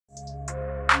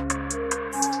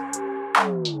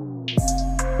Most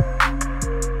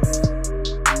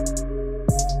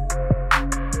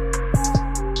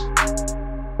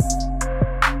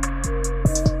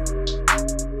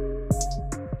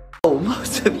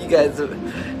of you guys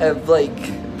have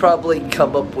like probably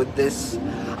come up with this.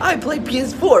 I play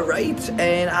PS4, right?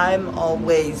 And I'm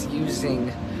always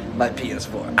using my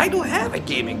PS4. I don't have a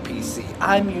gaming PC.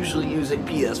 I'm usually using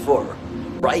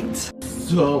PS4, right?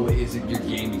 So is it your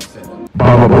gaming setup?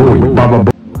 Right?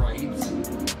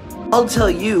 I'll tell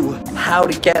you how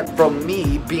to get from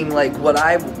me being like what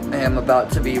I am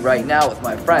about to be right now with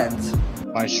my friends.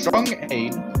 My strong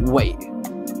aim. Wait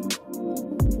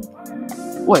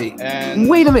And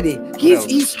a minute.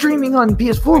 He's streaming on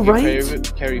PS4,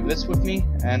 right? Carry this with me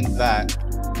and that.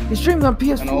 He's streaming on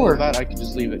PS4. And all of that, I can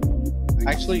just leave it.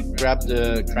 Actually, grab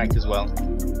the crank as well.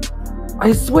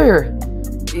 I swear,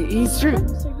 he's streaming.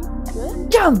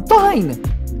 Yeah, I'm fine.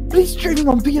 But he's streaming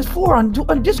on PS4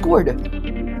 on Discord.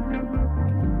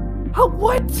 How?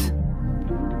 What?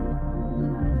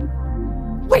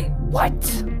 Wait, what?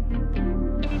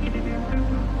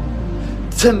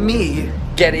 To me,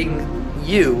 getting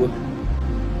you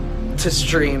to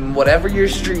stream whatever you're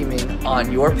streaming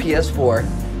on your PS4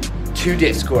 to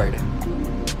Discord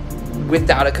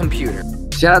without a computer.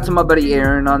 Shout out to my buddy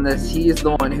Aaron on this. He is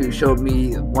the one who showed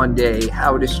me one day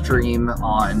how to stream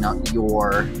on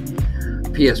your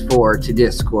PS4 to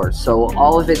Discord. So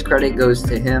all of his credit goes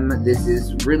to him. This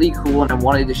is really cool and I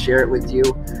wanted to share it with you,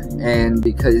 and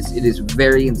because it is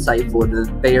very insightful, it is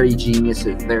very genius,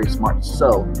 it's very smart.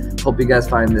 So hope you guys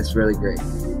find this really great.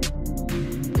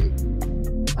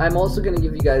 I'm also going to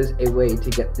give you guys a way to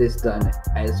get this done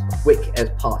as quick as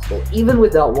possible, even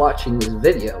without watching this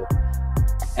video.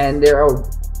 And there are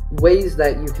ways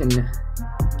that you can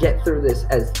get through this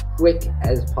as quick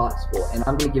as possible. And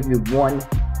I'm going to give you one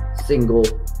single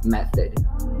method.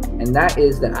 And that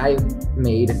is that I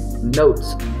made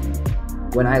notes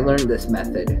when I learned this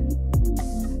method.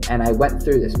 And I went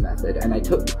through this method and I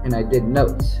did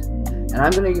notes. And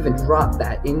I'm going to even drop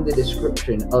that in the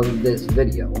description of this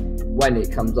video when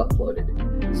it comes uploaded,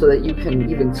 so that you can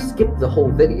even skip the whole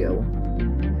video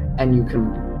and you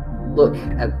can look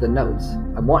at the notes.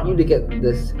 I want you to get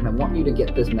this, and I want you to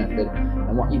get this method, and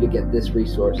I want you to get this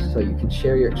resource so you can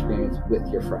share your experience with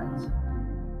your friends.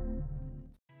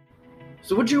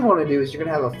 So what you want to do is you're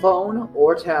going to have a phone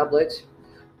or tablet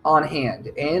on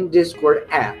hand and Discord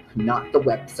app, not the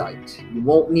website. You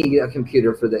won't need a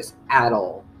computer for this at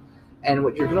all. And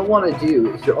what you're going to want to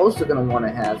do is you're also going to want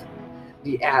to have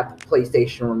the app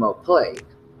PlayStation Remote Play,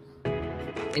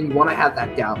 and you want to have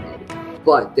that downloaded.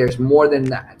 But there's more than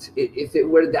that. If it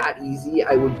were that easy,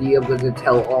 I would be able to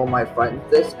tell all my friends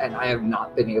this, and I have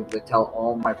not been able to tell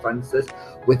all my friends this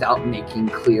without making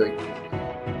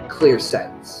clear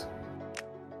sense.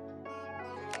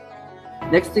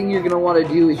 Next thing you're going to want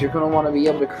to do is you're going to want to be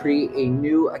able to create a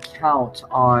new account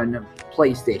on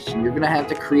PlayStation. You're going to have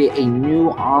to create a new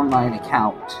online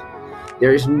account.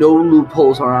 There's no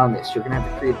loopholes around this. You're going to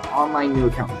have to create an online new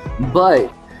account.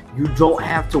 But you don't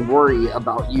have to worry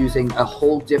about using a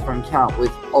whole different account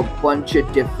with a bunch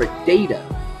of different data.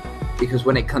 Because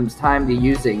when it comes time to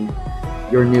using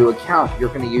your new account, you're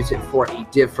going to use it for a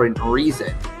different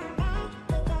reason.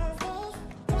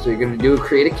 So you're going to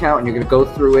create an account and you're going to go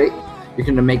through it. You're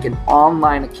going to make an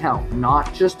online account,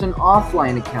 not just an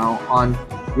offline account on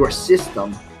your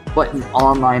system, but an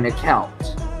online account.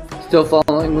 Still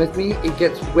following with me? It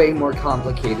gets way more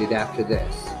complicated after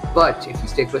this. But if you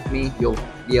stick with me, you'll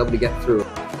be able to get through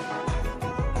it.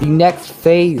 The next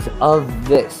phase of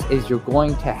this is you're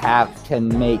going to have to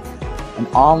make an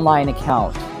online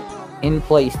account in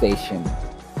PlayStation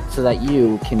so that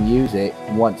you can use it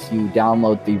once you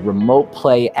download the Remote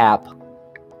Play app,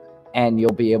 and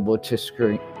you'll be able to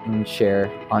screen share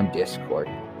on Discord.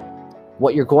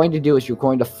 What you're going to do is you're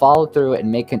going to follow through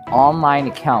and make an online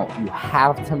account. You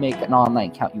have to make an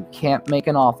online account. You can't make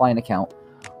an offline account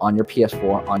on your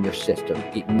PS4, on your system.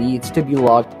 It needs to be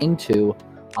logged into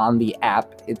on the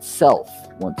app itself.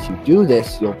 Once you do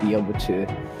this, you'll be able to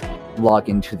log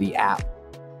into the app.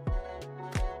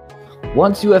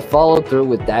 Once you have followed through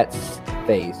with that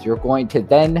phase, you're going to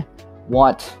then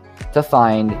want to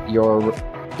find your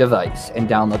device and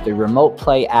download the Remote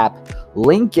Play app,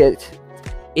 link it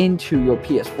into your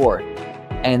PS4,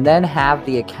 and then have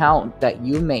the account that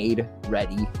you made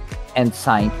ready and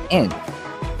sign in.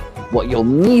 What you'll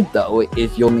need though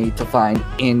is you'll need to find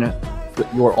in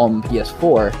your own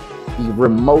PS4 the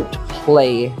Remote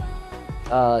Play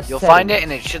You'll find it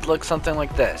and it should look something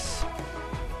like this.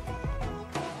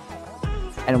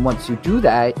 And once you do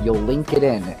that, you'll link it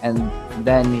in, and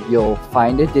then you'll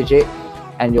find a digit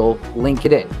and you'll link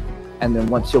it in. and then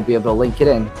once you'll be able to link it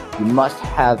in, you must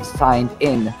have signed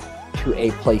in to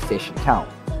a PlayStation account.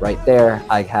 Right there,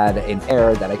 I had an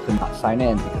error that I could not sign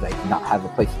in because I did not have a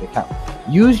PlayStation account.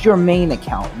 Use your main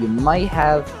account. You might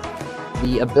have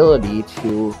the ability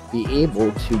to be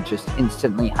able to just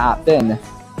instantly hop in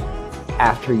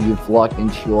after you've logged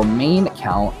into your main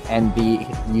account and be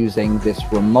using this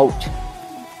remote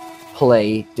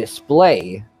play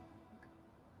display.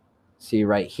 See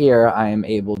right here, I am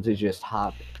able to just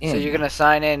hop in. So you're going to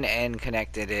sign in and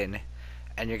connect it in,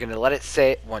 and you're going to let it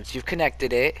say once you've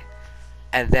connected it,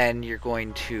 and then you're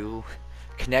going to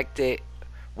connect it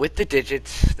with the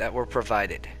digits that were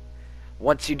provided.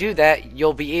 Once you do that,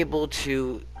 you'll be able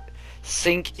to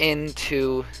sync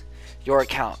into your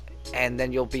account, and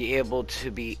then you'll be able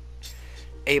to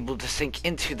sync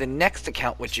into the next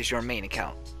account, which is your main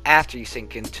account, after you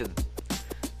sync into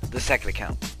the second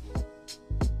account.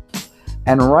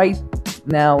 And right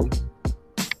now,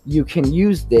 you can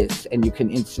use this and you can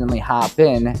instantly hop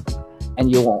in,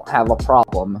 and you won't have a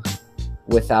problem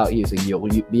without using. You'll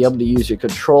be able to use your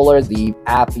controller. The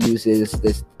app uses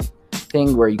this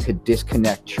thing where you could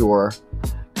disconnect your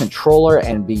controller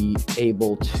and be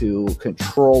able to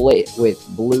control it with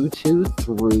Bluetooth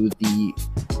through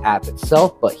the app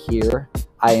itself. But here,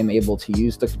 I am able to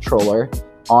use the controller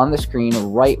on the screen,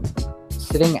 right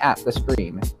sitting at the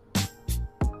screen,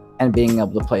 and being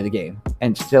able to play the game,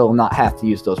 and still not have to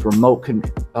use those remote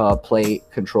play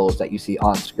controls that you see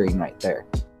on screen right there.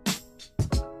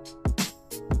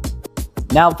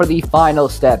 Now for the final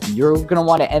step, you're going to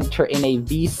want to enter in a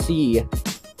VC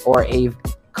or a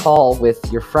call with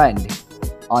your friend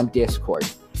on Discord.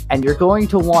 And you're going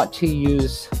to want to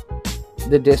use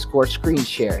the Discord screen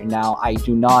share. Now, I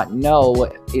do not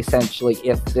know essentially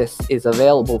if this is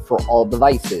available for all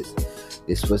devices.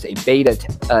 This was a beta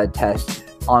test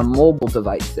on mobile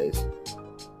devices.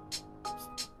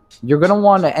 You're going to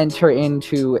want to enter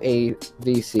into a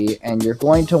VC, and you're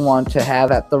going to want to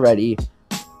have at the ready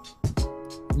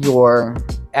your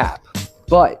app.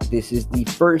 But this is the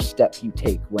first step you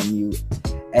take when you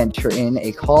enter in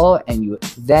a call, and you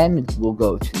then will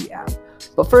go to the app.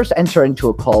 But first, enter into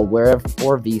a call wherever,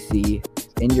 or VC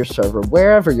in your server,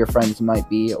 wherever your friends might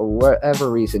be, or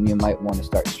whatever reason you might want to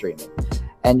start streaming.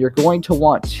 And you're going to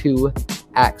want to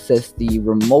access the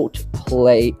remote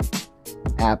play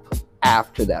app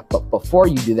after that. But before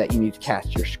you do that, you need to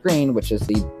cast your screen, which is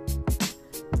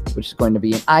going to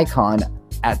be an icon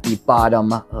at the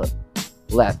bottom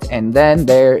left. And then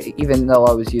there, even though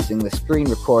I was using the screen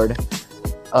record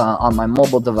on my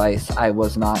mobile device, I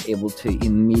was not able to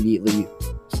immediately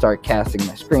start casting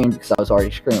my screen because I was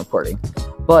already screen recording.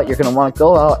 But you're going to want to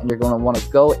go out, and you're going to want to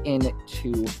go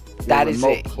into that is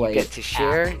it. Play you get to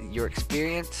share app. Your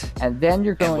experience, and then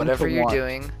you're going whatever to you're want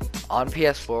doing on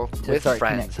PS4 with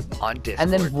friends on Discord,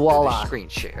 and then voila, screen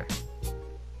share.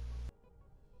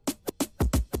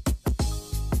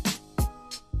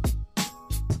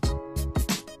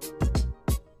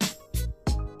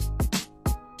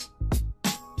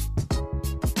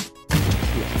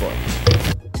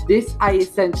 This, I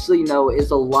essentially know,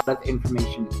 is a lot of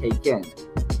information to take in.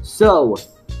 So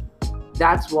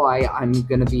that's why I'm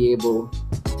going to be able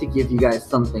to give you guys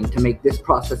something to make this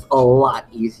process a lot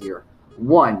easier.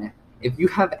 One, if you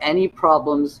have any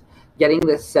problems getting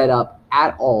this set up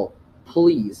at all,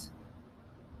 please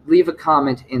leave a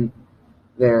comment in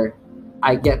there.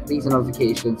 I get these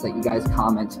notifications that you guys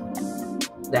comment,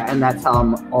 and that's how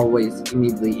I'm always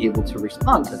immediately able to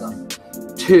respond to them.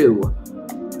 Two,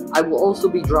 I will also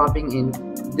be dropping in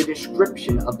the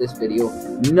description of this video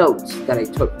notes that I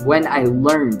took when I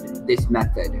learned this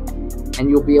method, and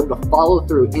you'll be able to follow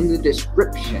through in the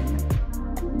description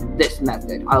this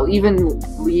method. I'll even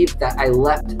leave that I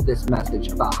left this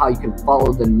message about how you can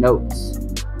follow the notes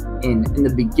in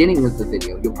the beginning of the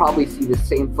video. You'll probably see the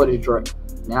same footage right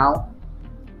now,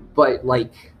 but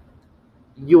like,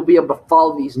 you'll be able to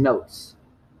follow these notes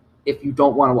if you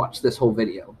don't want to watch this whole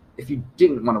video, if you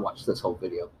didn't want to watch this whole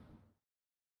video.